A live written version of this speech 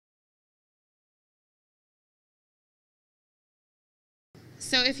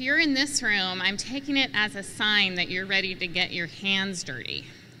So if you're in this room, I'm taking it as a sign that you're ready to get your hands dirty,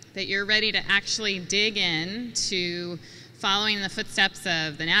 that you're ready to actually dig in to following the footsteps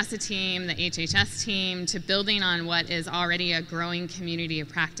of the NASA team, the HHS team, to building on what is already a growing community of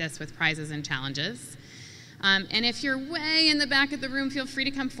practice with prizes and challenges. And if you're way in the back of the room, feel free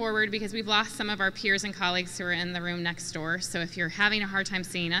to come forward because we've lost some of our peers and colleagues who are in the room next door. So if you're having a hard time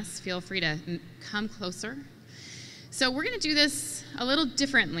seeing us, feel free to come closer. So we're going to do this a little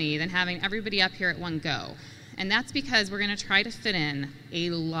differently than having everybody up here at one go. And that's because we're going to try to fit in a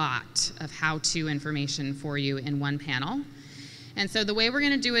lot of how-to information for you in one panel. And so the way we're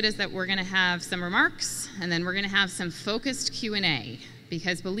going to do it is that we're going to have some remarks, and then we're going to have some focused Q&A.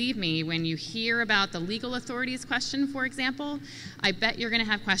 Because believe me, when you hear about the legal authorities question, for example, I bet you're going to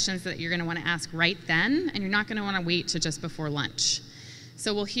have questions that you're going to want to ask right then, and you're not going to want to wait to just before lunch.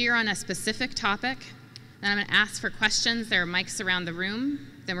 So we'll hear on a specific topic, then I'm going to ask for questions. There are mics around the room.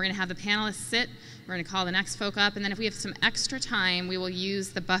 Then we're going to have the panelists sit. We're going to call the next folk up, and then if we have some extra time, we will use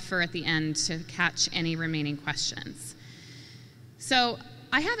the buffer at the end to catch any remaining questions. So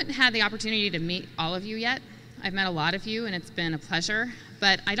I haven't had the opportunity to meet all of you yet. I've met a lot of you, and it's been a pleasure,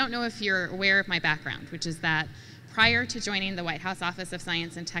 but I don't know if you're aware of my background, which is that prior to joining the White House Office of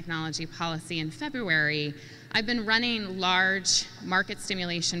Science and Technology Policy in February, I've been running large market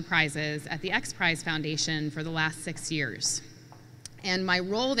stimulation prizes at the X Prize Foundation for the last 6 years. And my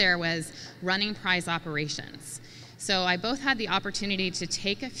role there was running prize operations. So I both had the opportunity to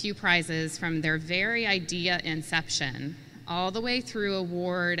take a few prizes from their very idea inception all the way through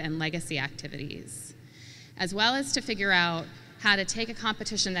award and legacy activities, as well as to figure out how to take a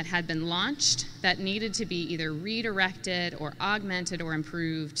competition that had been launched that needed to be either redirected or augmented or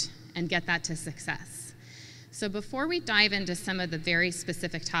improved and get that to success. So before we dive into some of the very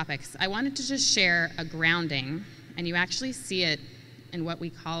specific topics, I wanted to just share a grounding, and you actually see it in what we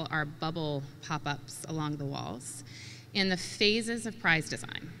call our bubble pop-ups along the walls, in the phases of prize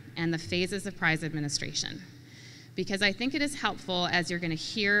design and the phases of prize administration. Because I think it is helpful, as you're going to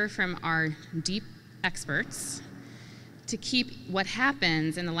hear from our deep experts, to keep what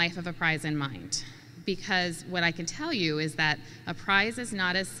happens in the life of a prize in mind. Because what I can tell you is that a prize is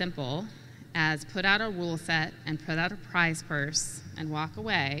not as simple as put out a rule set and put out a prize purse and walk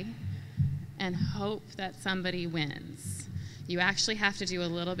away and hope that somebody wins. You actually have to do a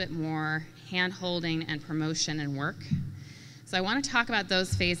little bit more hand-holding and promotion and work. So I want to talk about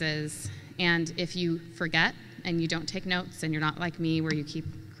those phases, and if you forget and you don't take notes and you're not like me where you keep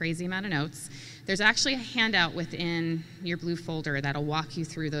a crazy amount of notes, there's actually a handout within your blue folder that'll walk you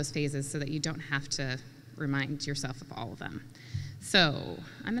through those phases so that you don't have to remind yourself of all of them. So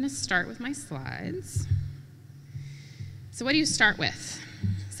I'm going to start with my slides. So what do you start with?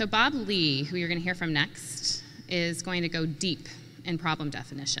 So Bob Lee, who you're going to hear from next, is going to go deep in problem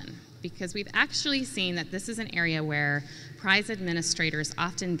definition, because we've actually seen that this is an area where prize administrators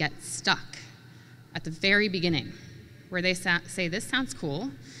often get stuck at the very beginning, where they say, this sounds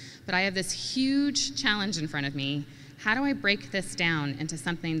cool, but I have this huge challenge in front of me. How do I break this down into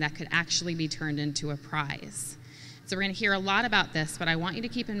something that could actually be turned into a prize? So we're going to hear a lot about this, but I want you to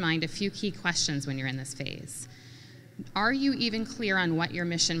keep in mind a few key questions when you're in this phase. Are you even clear on what your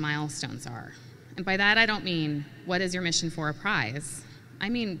mission milestones are? And by that, I don't mean, what is your mission for a prize? I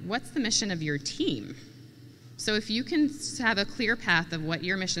mean, what's the mission of your team? So if you can have a clear path of what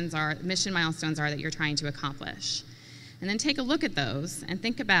your mission milestones are that you're trying to accomplish, and then take a look at those and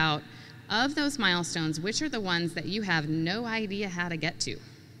think about, of those milestones, which are the ones that you have no idea how to get to,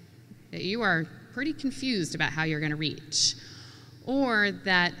 that you are pretty confused about how you're going to reach, or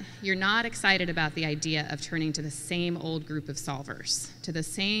that you're not excited about the idea of turning to the same old group of solvers, to the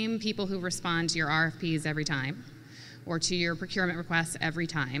same people who respond to your RFPs every time, or to your procurement requests every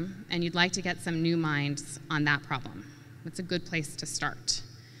time, and you'd like to get some new minds on that problem. It's a good place to start.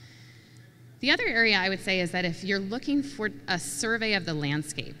 The other area I would say is that if you're looking for a survey of the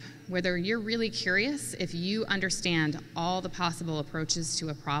landscape, whether you're really curious if you understand all the possible approaches to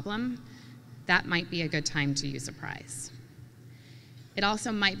a problem, that might be a good time to use a prize. It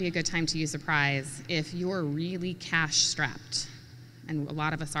also might be a good time to use a prize if you're really cash-strapped, and a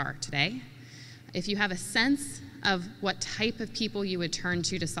lot of us are today. If you have a sense of what type of people you would turn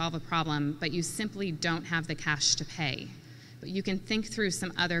to solve a problem, but you simply don't have the cash to pay, but you can think through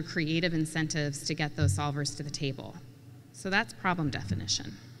some other creative incentives to get those solvers to the table. So that's problem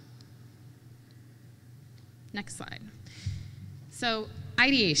definition. Next slide. So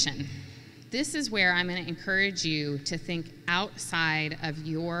ideation. This is where I'm going to encourage you to think outside of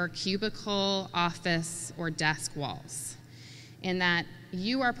your cubicle, office, or desk walls, in that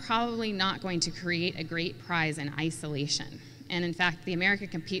you are probably not going to create a great prize in isolation. And in fact, the America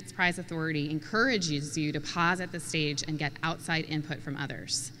Competes Prize Authority encourages you to pause at this stage and get outside input from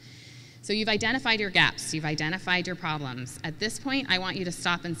others. So you've identified your gaps, you've identified your problems. At this point, I want you to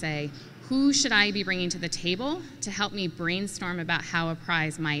stop and say, who should I be bringing to the table to help me brainstorm about how a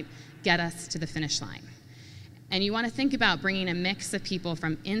prize might get us to the finish line? And you want to think about bringing a mix of people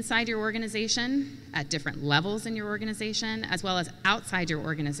from inside your organization at different levels in your organization, as well as outside your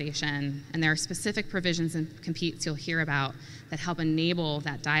organization. And there are specific provisions in Competes you'll hear about that help enable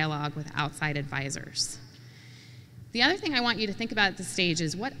that dialogue with outside advisors. The other thing I want you to think about at this stage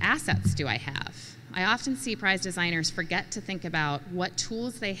is, what assets do I have? I often see prize designers forget to think about what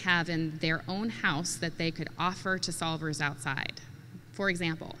tools they have in their own house that they could offer to solvers outside. For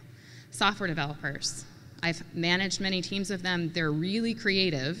example, software developers. I've managed many teams of them. They're really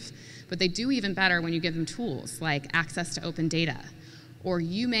creative, but they do even better when you give them tools like access to open data. Or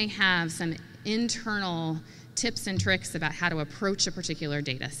you may have some internal tips and tricks about how to approach a particular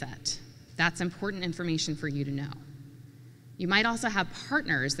data set. That's important information for you to know. You might also have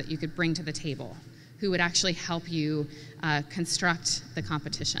partners that you could bring to the table who would actually help you construct the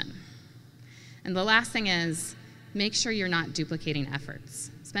competition. And the last thing is, make sure you're not duplicating efforts.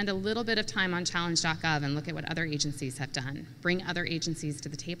 Spend a little bit of time on challenge.gov and look at what other agencies have done. Bring other agencies to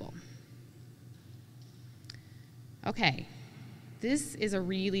the table. Okay, this is a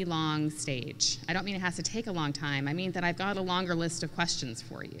really long stage. I don't mean it has to take a long time. I mean that I've got a longer list of questions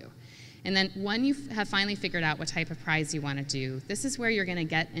for you. And then when you have finally figured out what type of prize you want to do, this is where you're going to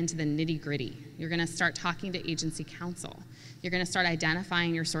get into the nitty-gritty. You're going to start talking to agency counsel. You're going to start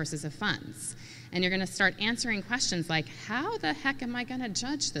identifying your sources of funds. And you're going to start answering questions like, how the heck am I going to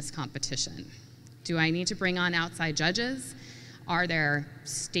judge this competition? Do I need to bring on outside judges? Are there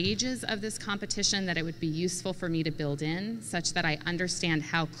stages of this competition that it would be useful for me to build in such that I understand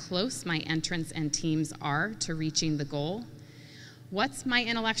how close my entrants and teams are to reaching the goal? What's my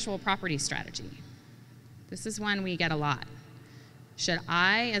intellectual property strategy? This is one we get a lot. Should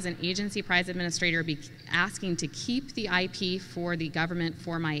I, as an agency prize administrator, be asking to keep the IP for the government,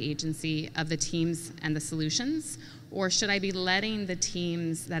 for my agency, of the teams and the solutions? Or should I be letting the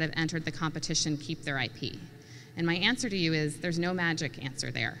teams that have entered the competition keep their IP? And my answer to you is, there's no magic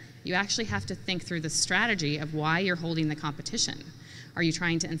answer there. You actually have to think through the strategy of why you're holding the competition. Are you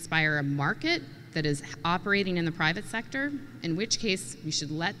trying to inspire a market that is operating in the private sector? In which case, you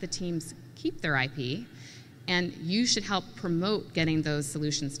should let the teams keep their IP, and you should help promote getting those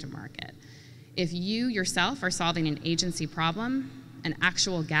solutions to market. If you yourself are solving an agency problem, an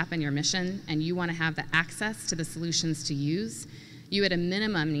actual gap in your mission, and you want to have the access to the solutions to use, you at a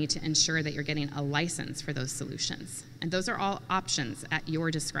minimum need to ensure that you're getting a license for those solutions. And those are all options at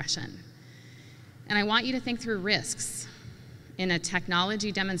your discretion. And I want you to think through risks. In a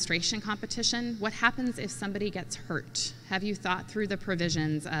technology demonstration competition, what happens if somebody gets hurt? Have you thought through the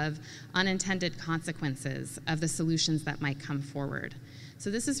provisions of unintended consequences of the solutions that might come forward? So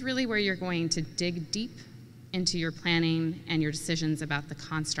this is really where you're going to dig deep into your planning and your decisions about the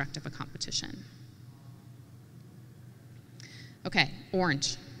construct of a competition. Okay,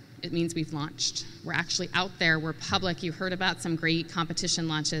 orange. It means we've launched. We're actually out there, we're public. You heard about some great competition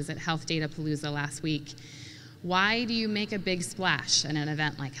launches at Health Data Palooza last week. Why do you make a big splash at an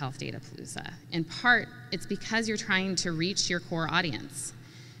event like Health Data Palooza? In part, it's because you're trying to reach your core audience.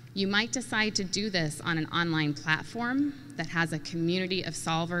 You might decide to do this on an online platform that has a community of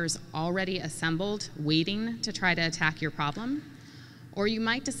solvers already assembled, waiting to try to attack your problem. Or you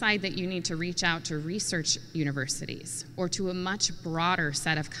might decide that you need to reach out to research universities or to a much broader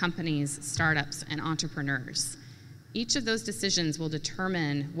set of companies, startups, and entrepreneurs. Each of those decisions will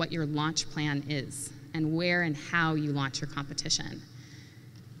determine what your launch plan is and where and how you launch your competition.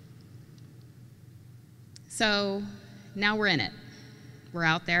 So now we're in it. We're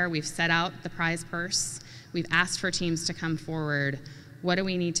out there, we've set out the prize purse, we've asked for teams to come forward. What do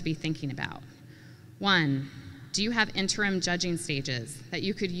we need to be thinking about? One, do you have interim judging stages that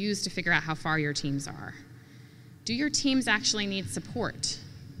you could use to figure out how far your teams are? Do your teams actually need support?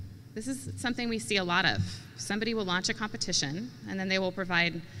 This is something we see a lot of. Somebody will launch a competition and then they will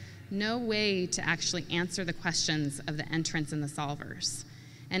provide no way to actually answer the questions of the entrants and the solvers.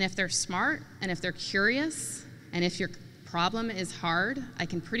 And if they're smart, and if they're curious, and if your problem is hard, I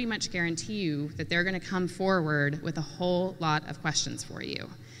can pretty much guarantee you that they're going to come forward with a whole lot of questions for you.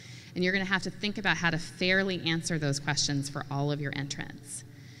 And you're going to have to think about how to fairly answer those questions for all of your entrants.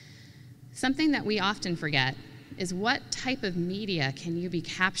 Something that we often forget is, what type of media can you be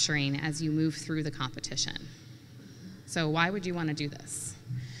capturing as you move through the competition? So why would you want to do this?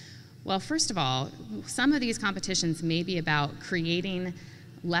 Well, first of all, some of these competitions may be about creating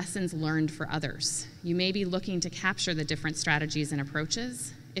lessons learned for others. You may be looking to capture the different strategies and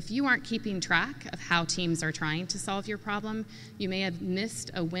approaches. If you aren't keeping track of how teams are trying to solve your problem, you may have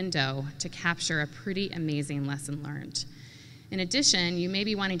missed a window to capture a pretty amazing lesson learned. In addition, you may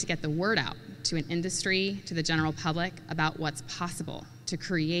be wanting to get the word out to an industry, to the general public, about what's possible to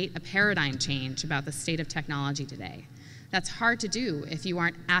create a paradigm change about the state of technology today. That's hard to do if you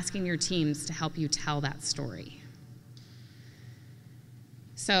aren't asking your teams to help you tell that story.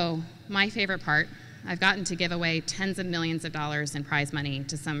 So, my favorite part, I've gotten to give away tens of millions of dollars in prize money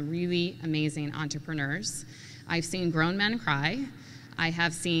to some really amazing entrepreneurs. I've seen grown men cry. I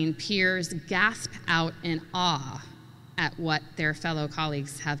have seen peers gasp out in awe at what their fellow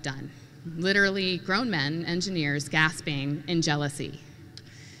colleagues have done. Literally, grown men, engineers, gasping in jealousy.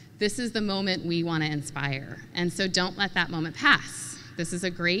 This is the moment we want to inspire, and so don't let that moment pass. This is a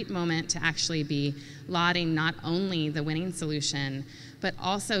great moment to actually be lauding not only the winning solution, but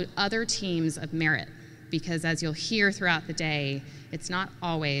also other teams of merit, because as you'll hear throughout the day, it's not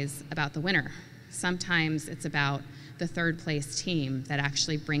always about the winner. Sometimes it's about the third place team that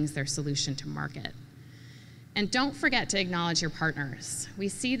actually brings their solution to market. And don't forget to acknowledge your partners. We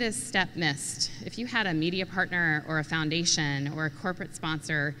see this step missed. If you had a media partner or a foundation or a corporate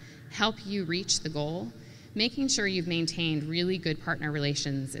sponsor help you reach the goal, making sure you've maintained really good partner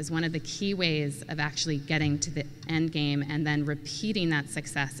relations is one of the key ways of actually getting to the end game and then repeating that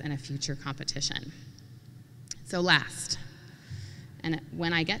success in a future competition. So last, and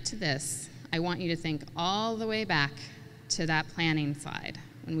when I get to this, I want you to think all the way back to that planning slide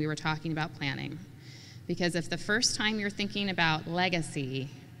when we were talking about planning. Because if the first time you're thinking about legacy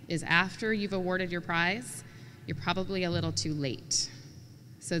is after you've awarded your prize, you're probably a little too late.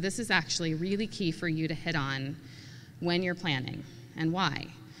 So this is actually really key for you to hit on when you're planning. And why?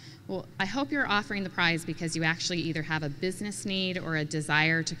 Well, I hope you're offering the prize because you actually either have a business need or a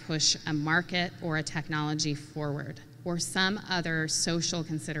desire to push a market or a technology forward, or some other social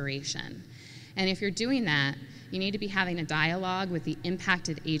consideration. And if you're doing that, you need to be having a dialogue with the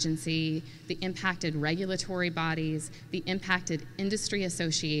impacted agency, the impacted regulatory bodies, the impacted industry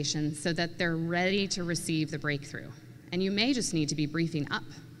associations so that they're ready to receive the breakthrough. And you may just need to be briefing up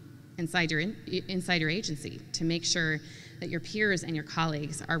inside your agency to make sure that your peers and your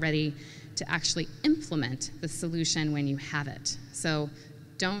colleagues are ready to actually implement the solution when you have it. So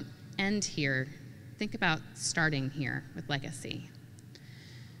don't end here. Think about starting here with legacy.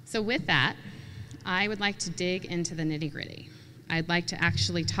 So with that, I would like to dig into the nitty-gritty. I'd like to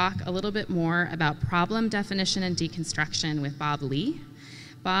actually talk a little bit more about problem definition and deconstruction with Bob Lee.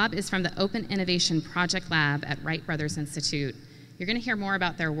 Bob is from the Open Innovation Project Lab at Wright Brothers Institute. You're going to hear more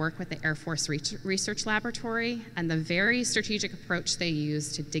about their work with the Air Force Research Laboratory and the very strategic approach they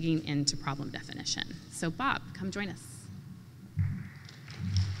use to digging into problem definition. So Bob, come join us.